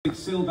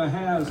silver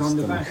hairs on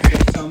the back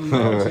of some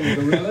mountain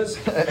gorillas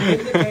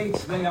indicate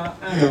they are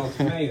adult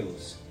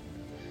males.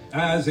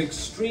 As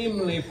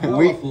extremely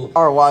powerful, We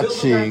are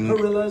watching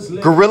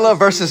Gorilla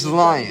versus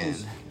Lion.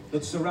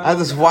 I had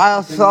this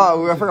wild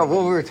thought. I forgot what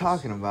we were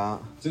talking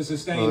about. To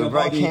sustain Well, a it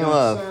body came that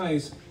up.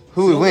 size,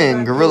 Who would win,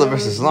 silverback gorilla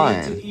gorillas versus need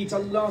lion? to eat a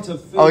lot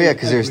of food Oh yeah,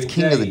 because there's every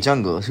King of the day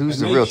Jungle.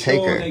 Who's and the real make sure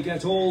taker? they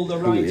get all the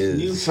right is?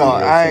 nutrients. So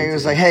I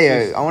was like,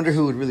 hey, I wonder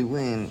who would really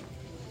win.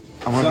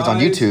 I wonder if it's on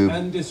Size YouTube.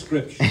 and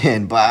description.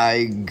 And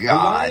by The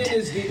God, lion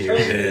is the Here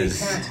it only is.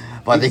 cat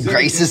by the exhibiting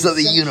graces of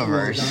the sexual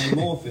universe,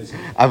 dimorphism,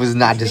 I was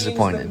not which means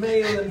disappointed. that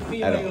male and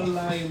female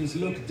lions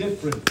look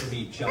different from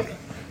each other.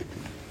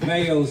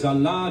 Males are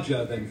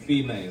larger than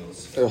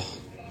females. Ugh.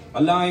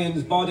 A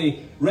lion's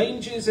body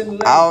ranges in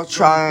length. I'll from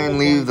try and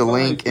leave the 4.5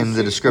 link in to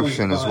the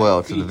description as 6.5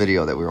 well to the feet,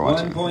 video that we were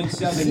watching.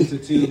 1.7 to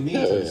 2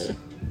 meters.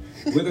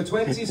 With a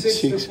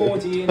 26 to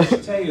 40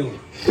 inch tail.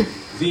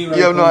 You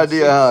have no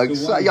idea how 0.6 to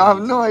excited. 1 Y'all have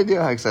meter. no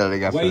idea how excited I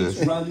got for Weight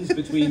this. runs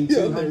between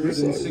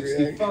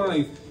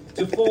 265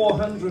 to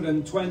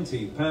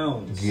 420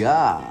 pounds.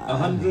 God.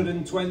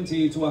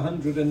 120 to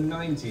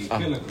 190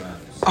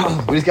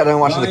 kilograms. We just got done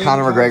watching the Lion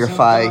Conor cubs McGregor have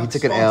fight. He dark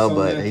took an spots L, on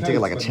but their he took it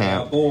like a coats when they are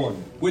champ. born,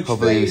 which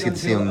Hopefully we fade get to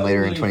see him until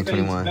later in only faint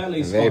 2021.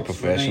 belly Very spots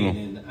professional.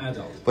 remain in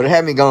adult. But it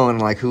had me going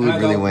like who would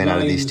really Adult win out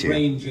of these lions two.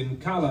 range in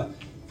color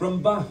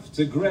from buff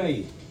to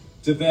gray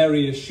to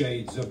various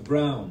shades of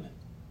brown.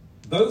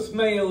 Both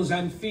males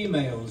and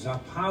females are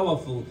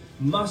powerful,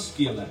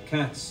 muscular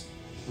cats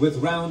with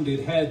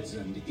rounded heads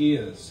and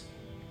ears.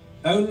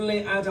 Only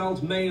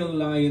adult male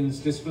lions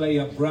display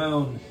a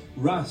brown,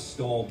 rust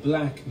or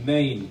black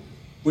mane,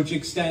 which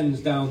extends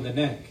down the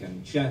neck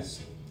and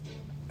chest.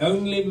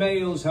 Only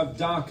males have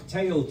dark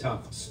tail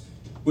tufts,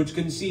 which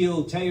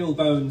conceal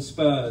tailbone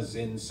spurs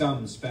in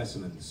some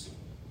specimens.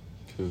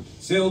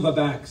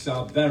 Silverbacks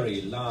are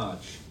very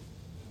large.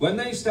 When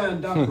they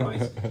stand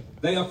upright,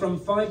 they are from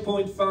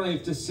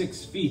 5.5 to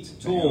 6 feet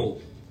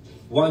tall,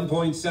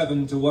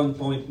 1.7 to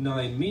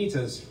 1.9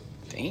 meters,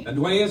 and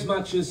weigh as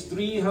much as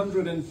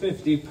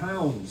 350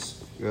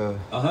 pounds, Yeah.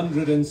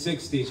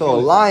 160 So a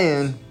kilograms.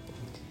 lion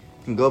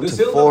can go up The to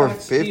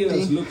silverback's ears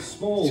 450, look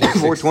small.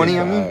 420.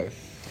 I mean,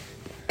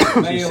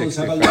 65. Males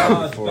have a 265 to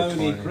large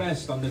bony 420.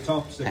 crest on the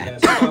tops of their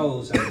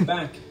skulls and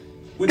back,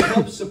 which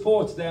helps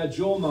support their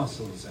jaw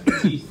muscles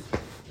and teeth.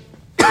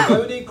 The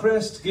bony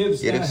crest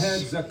gives Get their it?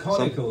 heads a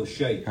conical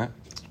shape.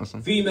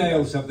 Awesome.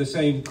 Females have the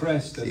same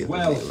crest See as if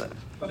well, we see that.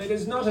 but it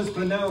is not as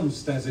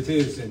pronounced as it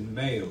is in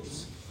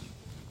males.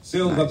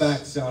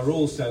 Silverbacks are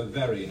also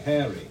very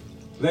hairy.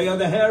 They are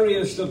the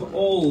hairiest of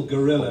all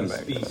gorilla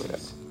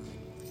species.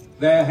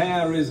 Their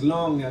hair is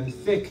long and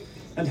thick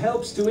and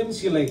helps to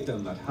insulate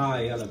them at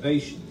high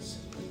elevations.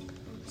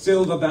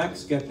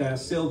 Silverbacks get their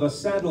silver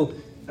saddle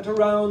at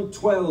around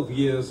 12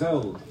 years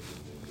old.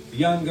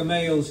 Younger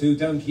males who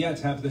don't yet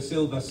have the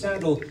silver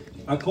saddle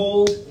are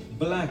called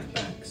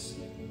blackbacks.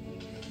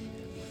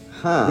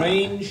 Huh.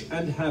 Range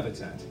and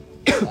habitat.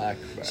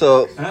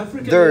 So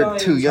African they're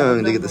lions too have a young to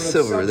number get the of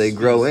silver. They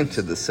grow subspecies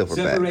into the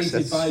silverbacks.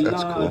 separated by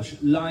That's cool. large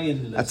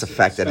lionless That's a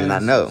fact I did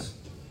not know. expanses.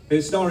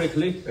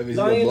 Historically, That means you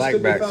got lions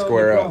could be blackback found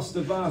square up. across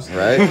the vast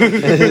Right?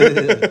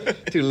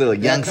 Two little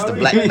Their youngster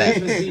current range has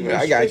blackbacks. been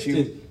I got you.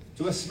 restricted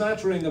to a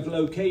smattering of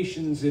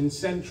locations in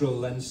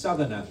Central and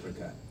Southern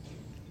Africa.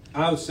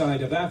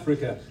 Outside of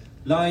Africa,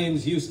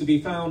 lions used to be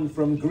found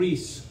from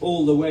Greece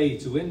all the way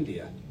to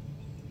India.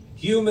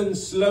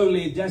 Humans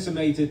slowly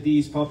decimated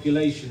these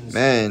populations.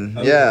 Man,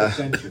 over yeah. the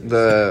centuries.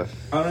 The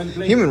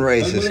Currently, human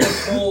race only is a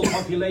small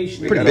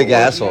population pretty of big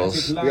Asiatic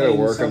assholes. We lion gotta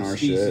work on our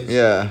subspecies shit.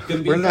 Yeah,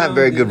 can be we're not found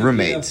very in good the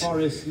roommates. Deer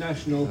Forest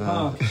National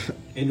Park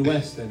in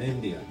western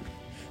India.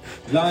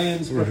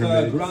 Lions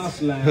prefer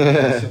grassland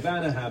and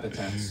savanna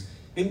habitats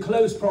in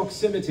close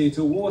proximity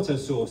to water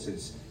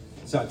sources,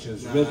 such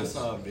as I rivers.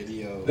 saw a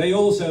video. They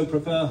also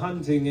prefer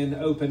hunting in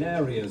open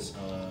areas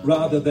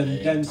rather than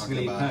they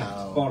densely talking about packed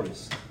how-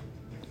 forest.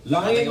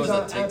 I think it Lions was a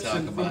are TikTok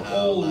absent from about how,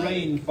 all like,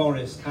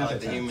 rainforest How, like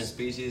habitats. the human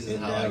species in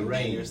and how their like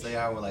range. dangerous they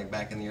are. Like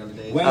back in the early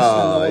days. Western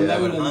Oh, or yeah.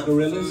 lowland Hunt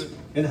gorillas food.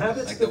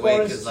 inhabits Like the the way,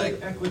 'cause, forests like,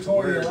 of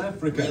equatorial we're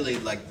Africa, really,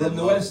 like, the from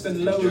the most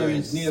western lowlands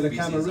endurance near the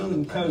species on the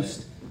Cameroon planet.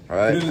 coast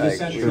Right, through the like,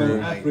 Central true.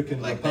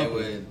 African like they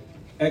Republic,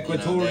 would.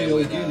 Equatorial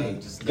would, Guinea,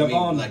 just,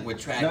 Gabon, like, with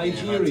tracking and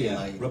hunting, Nigeria,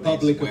 like, they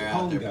Republic just of wear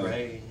out their Congo,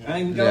 prey.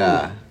 Angola,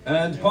 Yeah. and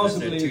Unless they're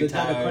possibly too the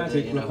tired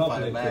to, Democratic fight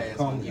Republic back, of it's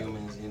when Congo.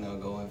 humans,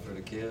 go in for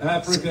the kill.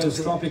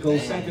 Africa's tropical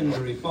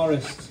secondary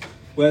forests,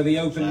 where the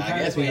open I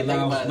guess when canopy you think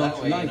allows about it much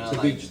that way, light to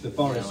like, reach the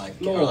forest like,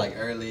 floor, or like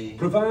early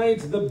provide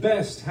the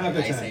best Ice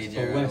habitat Age for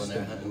era when they're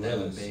western hunting down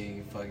gorillas.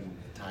 big fucking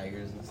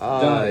tigers and stuff.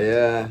 Oh, Died.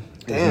 yeah.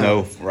 Damn.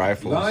 No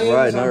rifles. Lions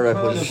Right, are no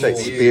rifles, just like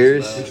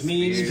carnivores, spears. which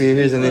means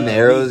Spears and then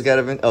arrows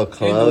got been. Oh, in the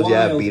clubs,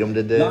 yeah, wild, beat them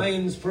to death.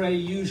 Lions' prey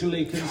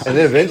usually consist And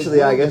then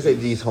eventually, of I guess they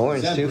wildebeest, use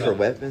horns too zebra, for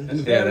weapons. and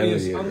Yeah, that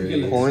various would be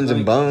ungulates Horns and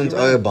like bones. Oh,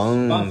 yeah, giraffes,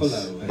 bones.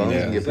 buffalo, and Bones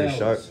Yeah. can get pretty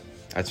sharp. gazelles.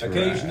 That's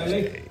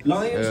Occasionally, right.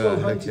 lions Yeah, will heck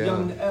hunt yeah.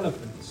 young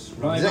elephants,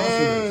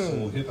 rhinoceros,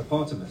 Dang. or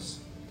hippopotamus.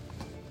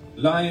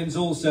 Lions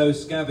also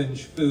scavenge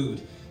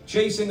food,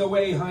 chasing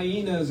away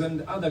hyenas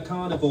and other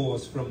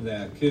carnivores from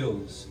their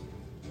kills.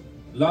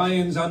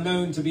 Lions are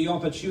known to be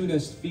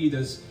opportunist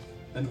feeders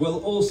and will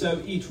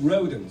also eat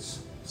rodents,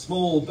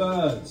 small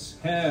birds,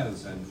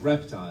 hares, and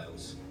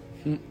reptiles.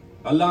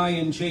 A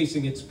lion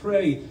chasing its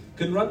prey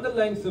can run the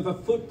length of a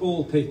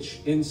football pitch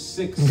in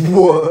 6 seconds.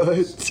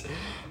 What?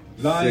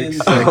 Lions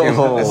 6 seconds.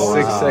 Oh, A wow.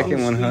 6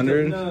 second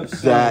 100.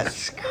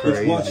 That's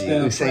crazy.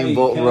 Usain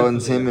Bolt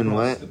runs him in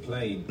what?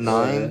 9?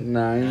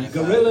 9.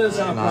 Gorillas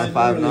are 959.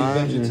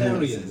 primarily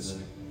vegetarians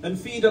and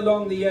feed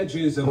along the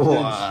edges of dense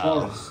Wow.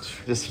 forests.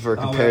 Just for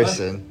However,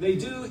 comparison. they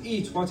do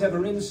eat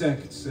whatever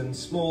insects and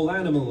small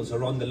animals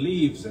are on the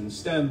leaves and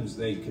stems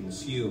they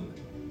consume.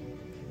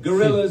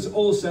 Gorillas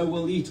also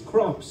will eat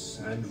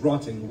crops and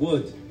rotting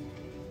wood.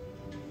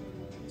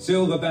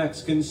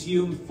 Silverbacks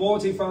consume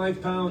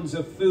 45 pounds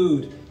of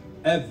food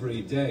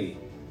every day.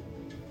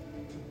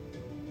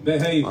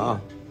 Behavior.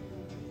 Wow.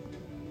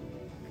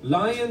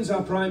 Lions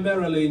are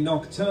primarily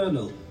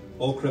nocturnal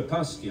or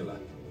crepuscular.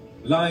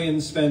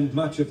 Lions spend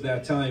much of their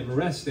time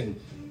resting,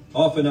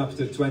 often up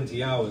to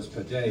 20 hours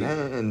per day.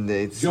 And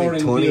they sleep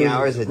During 20 periods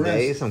hours a of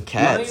day. rest, Some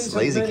cats, lions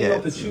lazy have many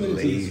cats.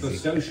 opportunities for Lazy.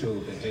 social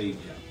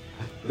behavior.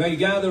 They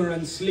gather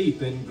and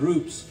sleep in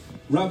groups,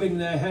 rubbing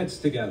their heads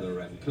together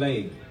and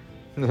playing.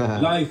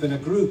 Life in a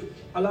group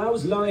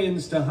allows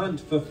lions to hunt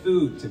for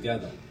food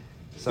together.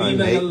 Sorry,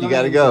 Female mate, you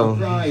gotta lions go. of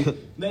pride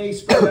may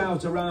spread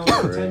out around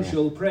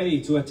potential prey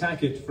to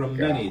attack it from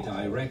many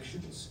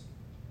directions.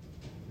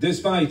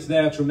 Despite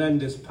their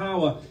tremendous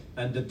power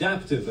and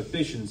adaptive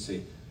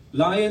efficiency,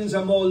 lions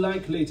are more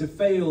likely to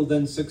fail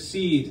than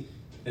succeed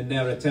in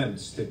their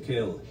attempts to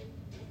kill.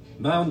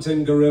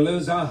 Mountain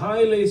gorillas are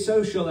highly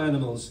social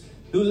animals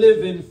who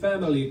live in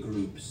family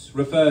groups,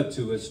 referred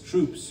to as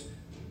troops,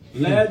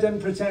 led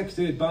and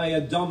protected by a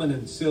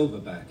dominant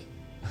silverback.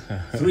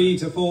 3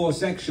 to 4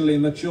 sexually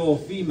mature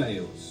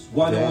females,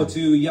 1 or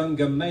 2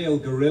 younger male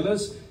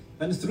gorillas,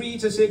 and 3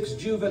 to 6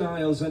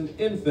 juveniles and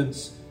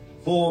infants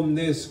form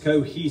this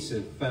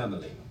cohesive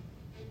family.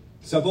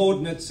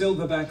 Subordinate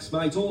silverbacks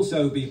might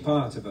also be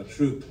part of a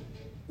troop.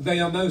 They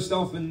are most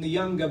often the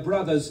younger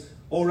brothers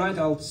or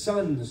adult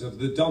sons of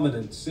the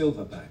dominant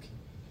silverback.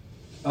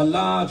 A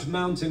large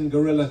mountain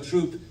gorilla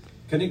troop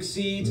can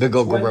exceed Big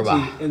ol' 20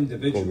 gorilla.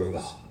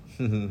 individuals.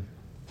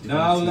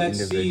 Now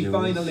let's see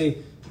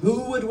finally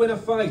who would win a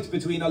fight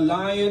between a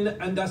lion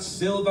and a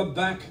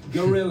silverback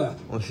gorilla.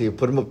 Let's see,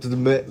 put them up to the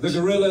mix. The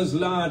gorilla's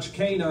large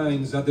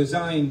canines are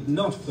designed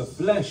not for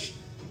flesh,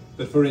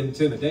 but for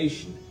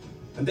intimidation,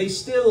 and they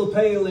still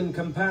pale in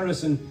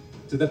comparison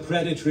to the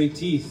predatory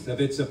teeth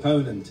of its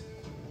opponent,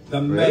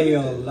 the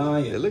male They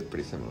lion. look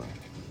pretty similar.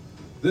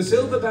 The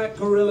silverback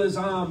gorilla's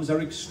arms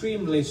are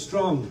extremely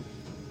strong,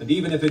 and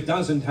even if it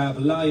doesn't have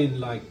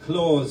lion-like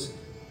claws,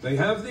 they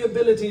have the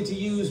ability to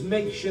use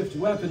makeshift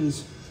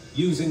weapons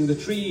using the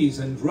trees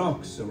and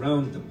rocks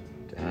around them.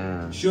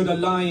 Damn. Should a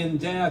lion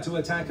dare to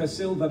attack a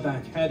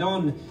silverback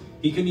head-on,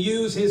 he can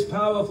use his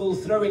powerful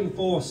throwing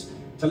force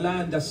to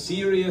land a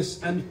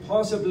serious and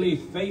possibly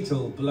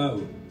fatal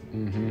blow.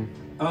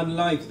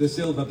 Unlike the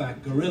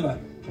silverback gorilla,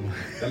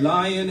 the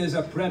lion is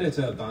a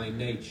predator by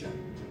nature.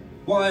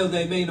 While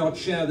they may not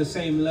share the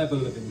same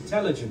level of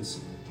intelligence,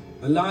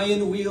 the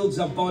lion wields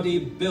a body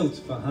built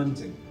for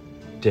hunting.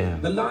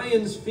 Damn. The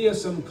lion's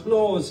fearsome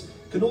claws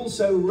can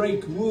also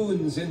rake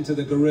wounds into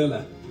the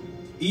gorilla,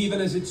 even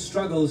as it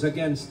struggles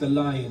against the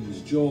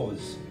lion's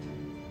jaws.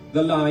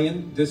 The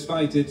lion,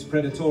 despite its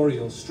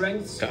predatorial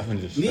strengths, That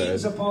one just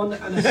leans fed. upon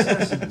an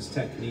assassin's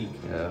technique.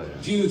 Yeah.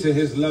 Due to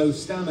his low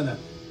stamina,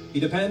 he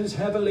depends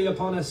heavily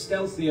upon a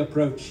stealthy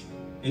approach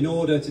in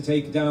order to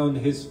take down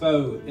his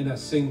foe in a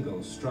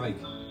single strike.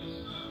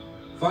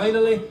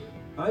 Finally,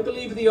 I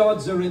believe the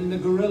odds are in the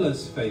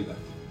gorilla's favor.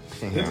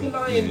 If the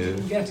lion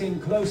can get in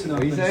close enough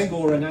What do you and say?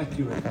 score an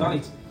accurate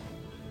bite,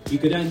 he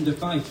could end the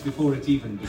fight before it even began.